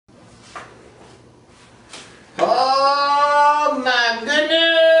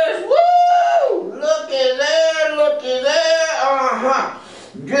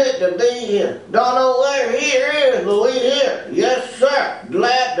to be here. Don't know where here is, but we here. Yes, sir.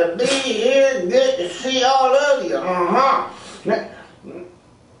 Glad to be here. Good to see all of you.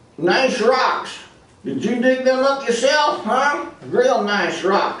 Nice rocks. Did you dig them up yourself, huh? Real nice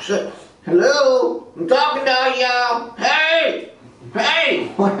rocks. Hello? I'm talking to all y'all. Hey! Hey!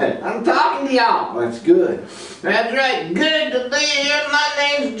 What? I'm talking to y'all. That's good. That's right. Good to be here.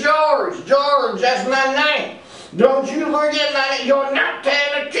 My name's George. George, that's my name. Don't you forget my name. You're not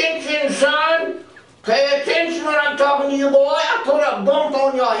paying attention, son. Pay attention when I'm talking to you, boy. I put a bump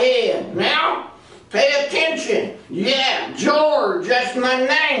on your head. Now, pay attention. Yeah, George, that's my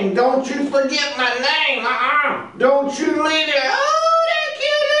name. Don't you forget my name. Don't you leave it. Oh, that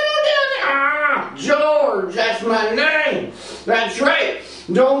cute little dummy. George, that's my name. That's right.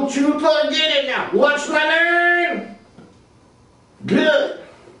 Don't you forget it now. What's my name? Good.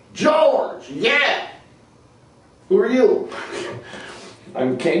 George. Yeah. Who are you?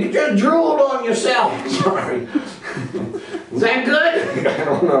 Okay, you just drooled on yourself. Sorry. Is that good? I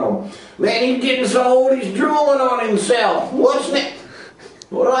don't know. Man, he's getting so old he's drooling on himself. What's next?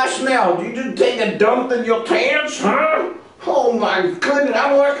 What do I smell? Did you just take a dump in your pants, huh? Oh my goodness,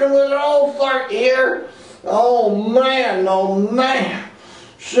 I'm working with an old fart here. Oh man, oh man.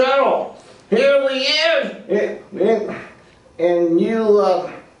 So, here we is. And you,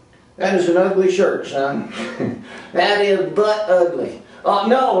 that is an ugly shirt, son. That is butt ugly.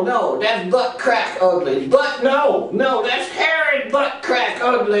 No, that's butt crack ugly. No, that's hair and butt crack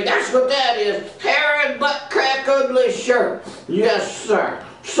ugly. That's what that is. Hair and butt crack ugly shirt. Yes, sir.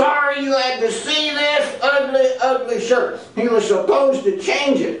 Sorry you had to see this ugly shirt. He was supposed to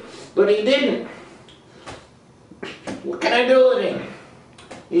change it, but he didn't. What can I do with him?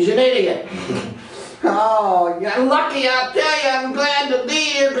 He's an idiot. Oh, I'm lucky, I'll tell you. I'm glad to be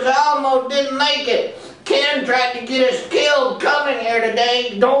here because I almost didn't make it. Ken tried to get us killed coming here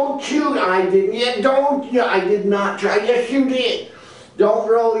today. Don't you? I didn't yet. Don't you? I did not try. Yes, you did. Don't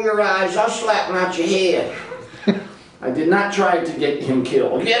roll your eyes. I'll slap him out your head. I did not try to get him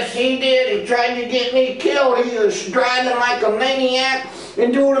killed. Yes, he did. He tried to get me killed. He was driving like a maniac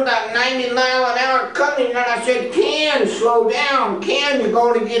and doing about 90 mile an hour coming. And I said, Ken, slow down. Ken, you're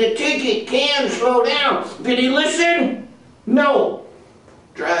going to get a ticket. Ken, slow down. Did he listen? No.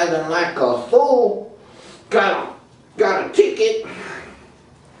 Driving like a fool. Got a ticket.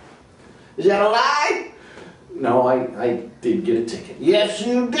 Is that a lie? No, I did get a ticket. Yes,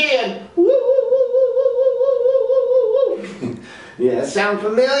 you did. Yeah, sound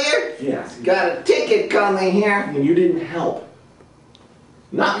familiar? Yes. Got a ticket coming here. And you didn't help.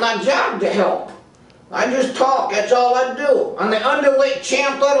 Not my job to help. I just talk, that's all I do. I'm the underweight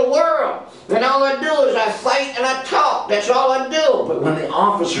champ of the world. And all I do is I fight and I talk. That's all I do. But when the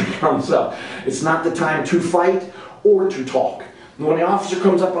officer comes up, it's not the time to fight or to talk. And when the officer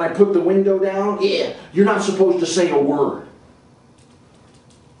comes up and I put the window down, yeah, you're not supposed to say a word.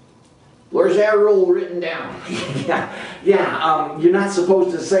 Where's that rule written down? You're not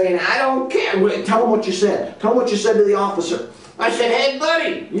supposed to say, and I don't care. Tell him what you said. Tell him what you said to the officer. I said, hey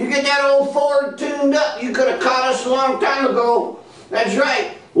buddy, you get that old Ford tuned up. You could have caught us a long time ago. That's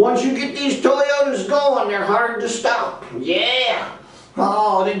right. Once you get these Toyotas going, they're hard to stop. Yeah.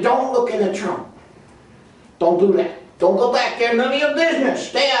 Oh, then don't look in the trunk. Don't do that. Don't go back there. None of your business.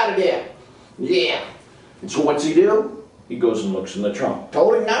 Stay out of there. Yeah. And so what's he do? He goes and looks in the trunk.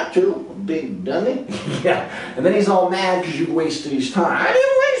 Told him not to. Big dummy. Yeah. And then he's all mad because you wasted his time. I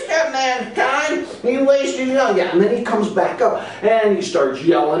didn't waste that man's time. He wasted his time. Yeah. And then he comes back up and he starts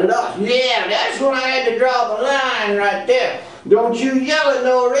yelling at us. Yeah, that's when I had to draw the line right there. Don't you yell at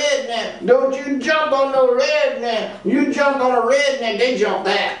no redneck. Don't you jump on no redneck. You jump on a redneck, they jump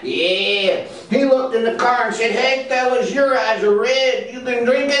back. Yeah. He looked in the car and said, hey fellas, your eyes are red. You been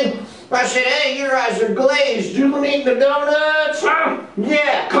drinking? I said, hey, your eyes are glazed. You been eating the donuts, huh?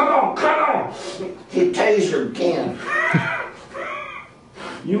 Yeah, come on. He tasered Ken.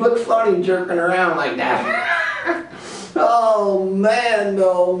 You look funny jerking around like that. Oh man.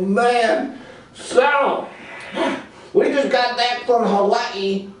 So, we just got back from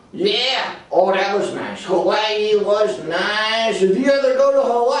Hawaii. Yeah. Oh, that was nice. Hawaii was nice. If you ever go to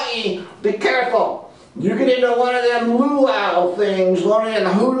Hawaii, be careful. You get into one of them luau things, one of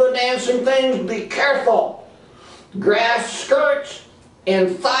them hula dancing things, be careful. Grass skirts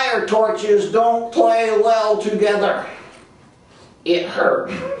and fire torches don't play well together. It hurt.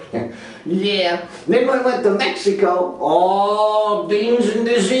 Yeah. Then we went to Mexico. Oh, beans and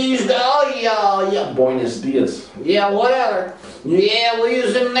disease. Oh, yeah. Buenos dias. Yeah, whatever. Yeah, we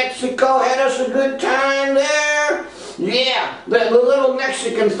was in Mexico, had us a good time there. Yeah, the little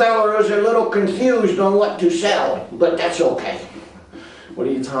Mexican fella was a little confused on what to sell, but that's okay. What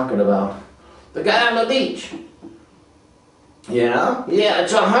are you talking about? The guy on the beach. Yeah? Yeah,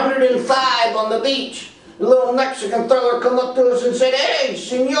 it's 105 on the beach. A little Mexican fella come up to us and said, "Hey,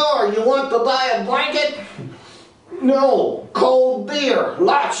 senor, you want to buy a blanket?" "No, cold beer,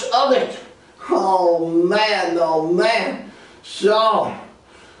 lots of it." Oh man, oh man. So,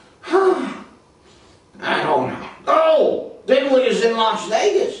 I don't know. Oh, then we was in Las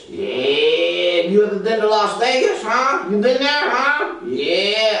Vegas. Yeah, you ever been to Las Vegas, huh? You been there, huh?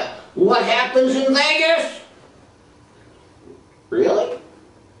 Yeah. What happens in Vegas? Really?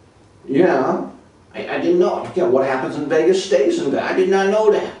 Yeah. I didn't know. Yeah, what happens in Vegas stays in Vegas. I did not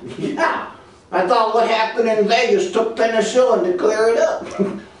know that. Yeah. I thought what happened in Vegas took penicillin to clear it up.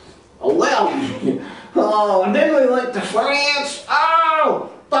 Oh well. Oh, and then we went to France. Oh,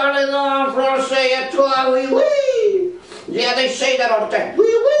 parlez-en français à toi, oui, oui. Yeah, they say that all the time. Oui,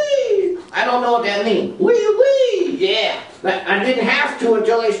 oui. I don't know what that means. Oui, oui. Yeah. I didn't have to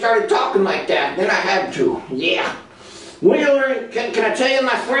until they started talking like that. Then I had to. Yeah. We were, can I tell you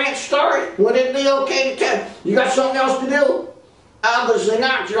my French story? Would it be okay to tell? You got something else to do? Obviously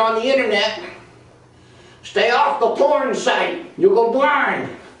not. You're on the internet. Stay off the porn site. You'll go blind.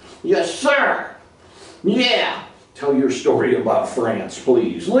 Yes, sir. Yeah. Tell your story about France,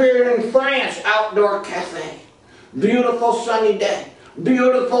 please. We're in France, outdoor cafe. Beautiful sunny day.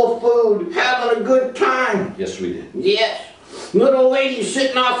 Beautiful food. Having a good time. Yes, we did. Yes. Little lady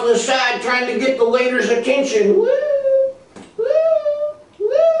sitting off to the side trying to get the waiter's attention. Woo!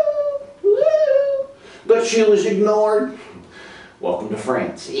 But she was ignored. Welcome to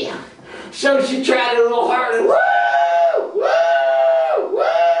France. Yeah. So she tried a little harder. Woo! Woo!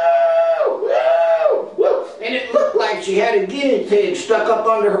 Woo! Woo! Woo! And it looked like she had a guinea pig stuck up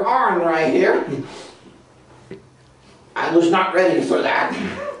under her arm right here. I was not ready for that.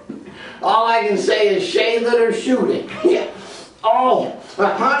 All I can say is shave it or shoot it. Yeah. Oh,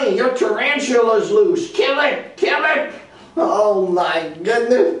 honey, your tarantula's loose. Kill it! Kill it! Oh my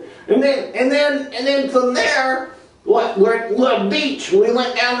goodness. And then from there, what beach? We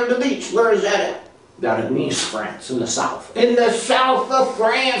went down to the beach. Where is that at? Down in Nice, France, in the south. In the south of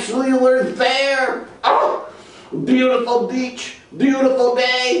France, we were there. Oh, beautiful beach, beautiful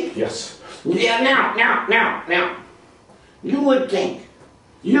day. Yes. Yeah, now. You would think,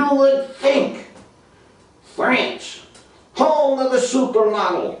 France, home of the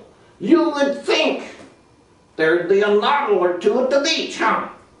supermodel. You would think there'd be a model or two at the beach, huh?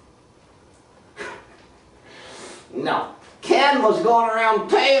 No. Ken was going around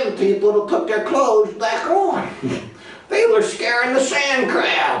paying people to put their clothes back on. They were scaring the sand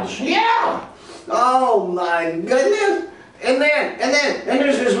crabs. Yeah. Oh my goodness. And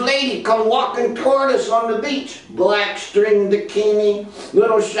there's this lady come walking toward us on the beach. Black string bikini,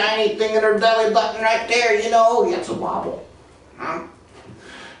 little shiny thing in her belly button right there, you know. It's a bobble. Huh?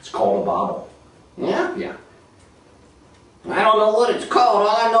 It's called a bobble. Yeah? Yeah. I don't know what it's called.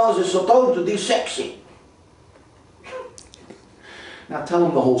 All I know is it's supposed to be sexy. Now tell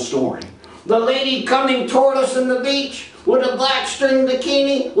them the whole story. The lady coming toward us in the beach with a black string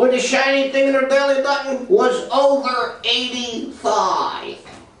bikini with a shiny thing in her belly button was over 85.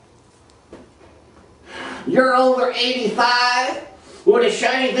 You're over 85 with a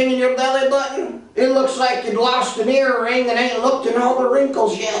shiny thing in your belly button? It looks like you'd lost an earring and ain't looked in all the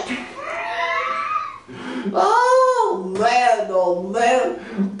wrinkles yet. Oh man,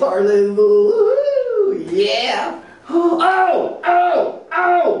 parlez-vous, yeah.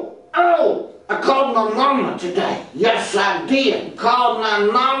 Oh, I called my mama today. Yes, I did. Called my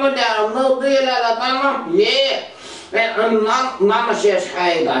mama down in Mobile, Alabama. Yeah. And mama says,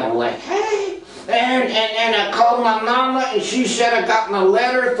 hey, by the way. Hey. And I called my mama and she said I got my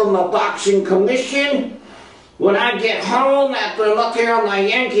letter from the boxing commission. When I get home, after I'm up here on my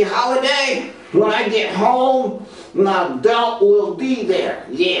Yankee holiday, when I get home, my belt will be there.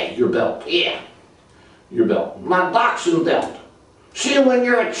 Yeah. Your belt. Yeah. Your belt. My boxing belt. See, when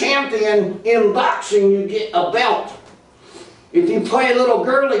you're a champion in boxing, you get a belt. If you play little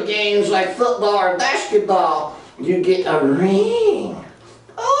girly games like football or basketball, you get a ring.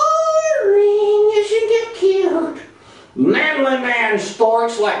 Oh, a ring, isn't it cute? Manly man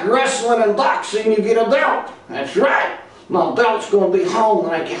sports like wrestling and boxing, you get a belt. That's right. My belt's going to be home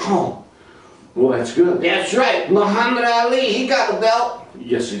when I get home. Well, that's good. That's right. Muhammad Ali, he got a belt.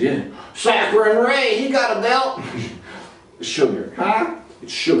 Yes, he did. Sapper Ray, he got a belt. Sugar. Huh?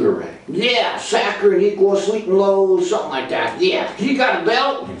 It's Sugar Ray. Yeah, saccharin equals sweet and low, something like that. Yeah, he got a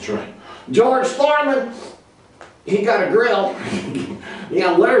belt. That's right. George Foreman, he got a grill.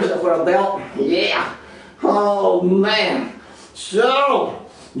 Yeah, wears it for a belt. Yeah. Oh, man. So,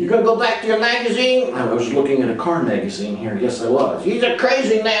 You gonna go back to your magazine? I was looking at a car magazine here. Yes, I was. He's a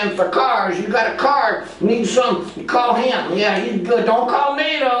crazy man for cars. You got a car, need some, you call him. Yeah, he's good. Don't call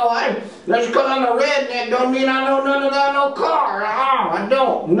me though. Just because I'm a redneck don't mean I know nothing about no car. I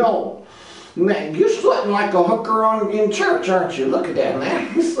don't. No. Man, you're sweating like a hooker in church, aren't you? Look at that,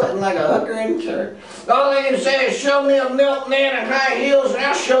 man. You're sweating like a hooker in church. All they can say is show me a milkman in high heels and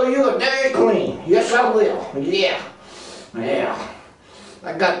I'll show you a Dairy Queen. Yes, I will. Yeah. Yeah.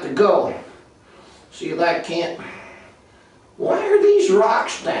 I got to go. See if I can't. Why are these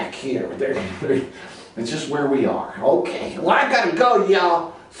rocks back here? It's just where we are. Okay. Well, I gotta go,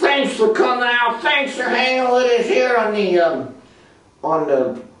 y'all. Thanks for coming out. Thanks for hanging with us here on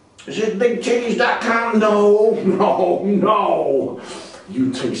the, is this BigTitties.com? No.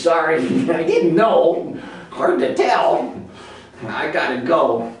 You too. Sorry. I didn't know. Hard to tell. I gotta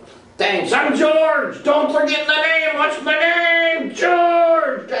go. Thanks. I'm George. Don't forget the name. What's my name?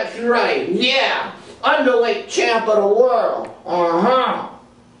 George. That's right. Yeah. Underweight champ of the world.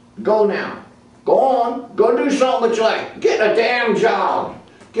 Go now. Go on. Go do something with your life. Get a damn job.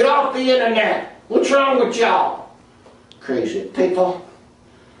 Get off the internet. What's wrong with y'all? Crazy people.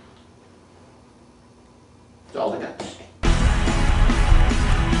 That's all I got to say.